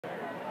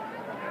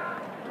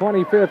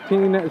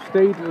2015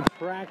 state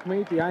track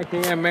meet, the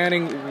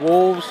IKM-Manning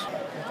Wolves.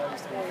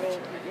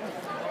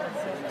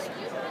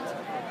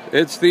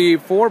 It's the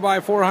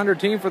 4x400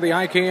 team for the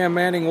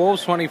IKM-Manning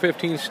Wolves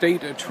 2015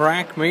 state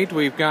track meet.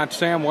 We've got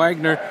Sam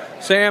Wagner.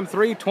 Sam,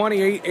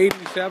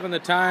 3:28.87 the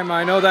time.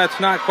 I know that's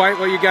not quite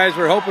what you guys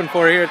were hoping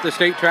for here at the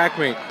state track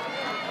meet.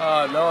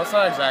 No, it's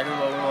not exactly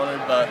what we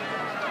wanted, but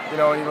you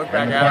know, when you look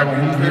back at it,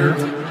 we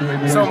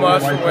improved so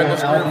much from when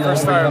this group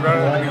first started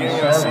running at the beginning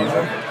of the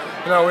season.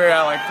 You know, we were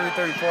at like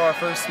 3:34 our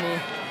first meet.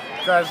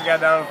 Guys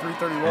got down to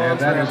 3:31,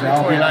 so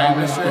we had 3:29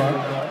 this year.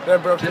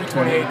 Then broke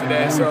 3:28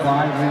 today, so it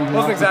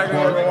wasn't exactly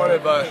what we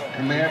wanted, but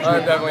I'm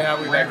definitely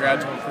happy with that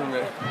gradual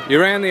improvement.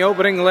 You ran the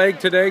opening leg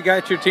today,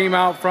 got your team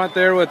out front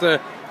there with a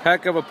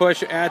heck of a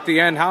push at the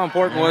end. How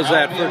important was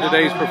that for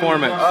today's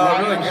performance?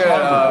 Really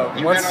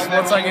good. Once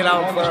I get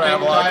out in front, I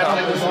have a lot of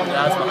competition.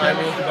 Guys behind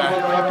me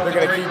that they're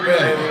going to keep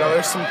it, and you know,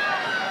 there's some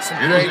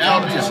great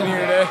competition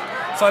here today.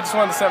 So I just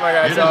wanted to set my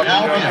guys up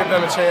and give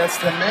them a chance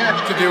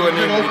to do what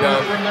needed to be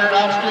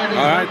done.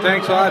 All right,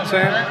 thanks a lot,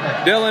 Sam.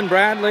 Dylan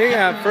Bradley,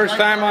 first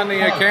time on the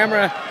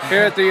camera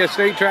here at the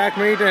state track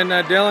meet. And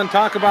Dylan,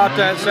 talk about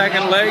that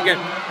second leg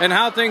and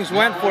how things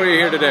went for you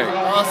here today.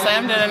 Well,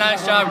 Sam did a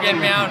nice job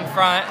getting me out in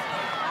front.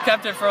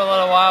 Kept it for a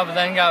little while, but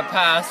then got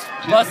past.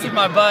 Busted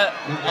my butt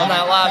on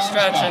that last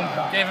stretch and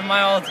gave it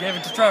my all, gave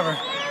it to Trevor.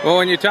 Well,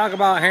 when you talk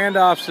about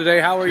handoffs today,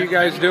 how are you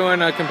guys doing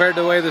compared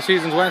to the way the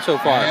season's went so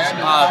far?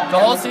 The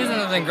whole season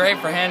has been great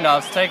for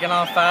handoffs, taking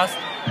off fast,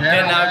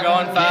 getting out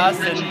going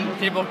fast, and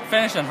people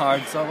finishing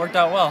hard, so it worked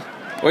out well.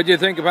 What do you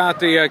think about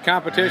the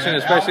competition,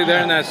 especially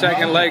there in that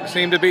second leg?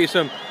 Seemed to be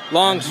some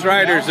long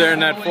striders there in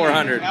that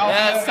 400.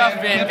 Yeah, it's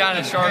tough being kind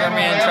of shorter,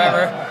 me and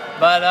Trevor,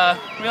 but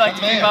we like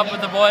to keep up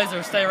with the boys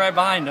or stay right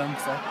behind them.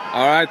 So.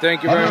 All right,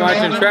 thank you very much.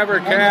 And Trevor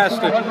Cast,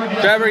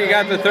 Trevor, you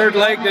got the third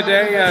leg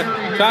today.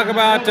 Talk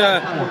about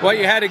what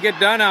you had to get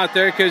done out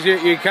there, because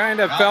you kind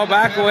of fell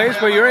back a ways,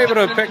 but you were able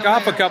to pick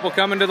off a couple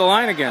coming to the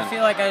line again. I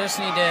feel like I just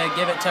need to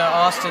give it to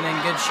Austin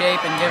in good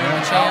shape and give him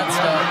a chance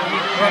to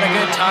run a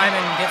good time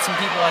and get some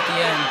people at the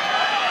end.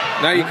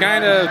 Now you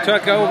kind of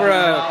took over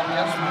a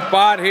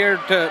spot here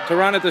to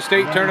run at the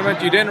state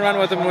tournament. You didn't run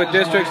with them with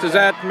districts. Does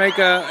that make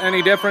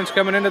any difference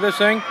coming into this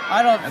thing?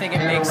 I don't think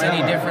it makes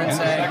any difference.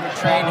 I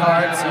trained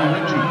hard, so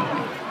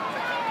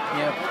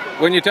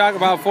yep. When you talk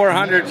about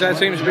 400s, that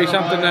seems to be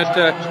something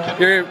that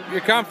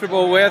you're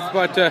comfortable with,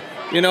 but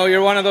you know,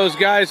 you're one of those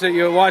guys that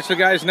you watch the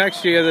guys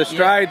next to you. The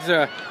strides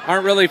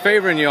aren't really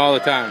favoring you all the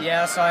time.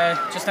 Yeah, so I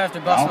just have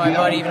to bust my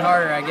butt even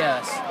harder, I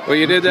guess. Well,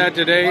 you did that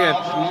today, and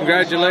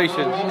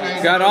congratulations.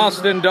 Got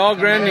Austin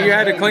Dahlgren. You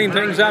had to clean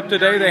things up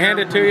today. They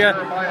handed it to you.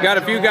 Got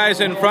a few guys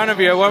in front of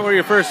you. What were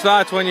your first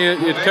thoughts when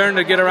you turned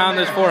to get around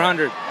this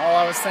 400? All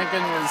I was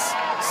thinking was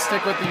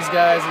stick with these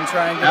guys and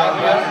try and get out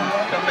of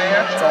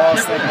That's all I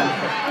was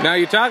thinking. Now,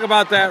 you talk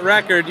about that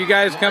record. You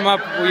guys come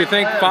up, you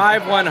think,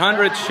 5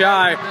 100ths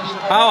shy.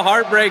 How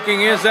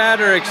heartbreaking is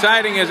that, or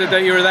exciting is it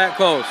that you were that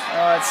close?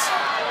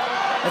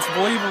 It's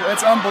believable.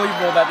 It's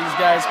unbelievable that these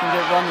guys can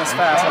run this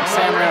fast. Like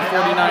Sam ran a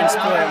 49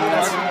 split. I mean,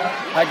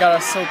 that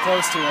got us so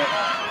close to it.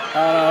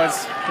 I don't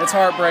know. It's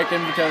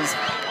heartbreaking because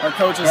our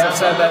coaches have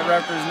said that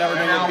record is never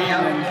going to get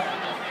beaten. And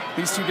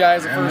these two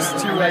guys, the first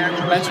two that you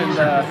mentioned,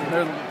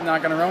 they're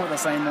not going to run with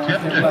us anymore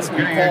unless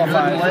we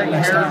qualify for the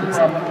next time.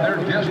 So.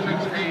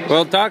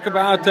 Well, talk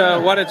about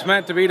what it's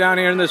meant to be down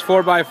here in this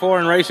 4x4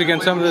 and race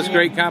against some of this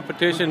great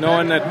competition,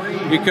 knowing that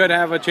you could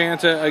have a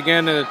chance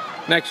again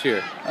next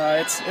year.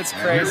 It's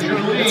crazy.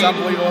 It's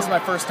unbelievable. It's my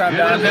first time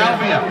down here.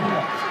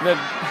 The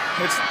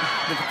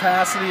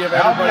capacity of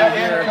everybody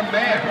here,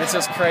 it's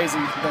just crazy.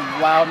 The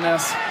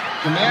loudness.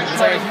 It's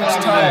like a huge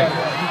tunnel.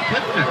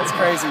 It's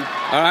crazy.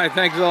 All right,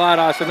 thanks a lot,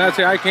 Austin. That's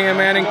the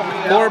IKM-Manning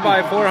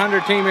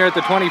 4x400 team here at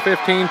the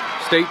 2015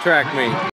 state track meet.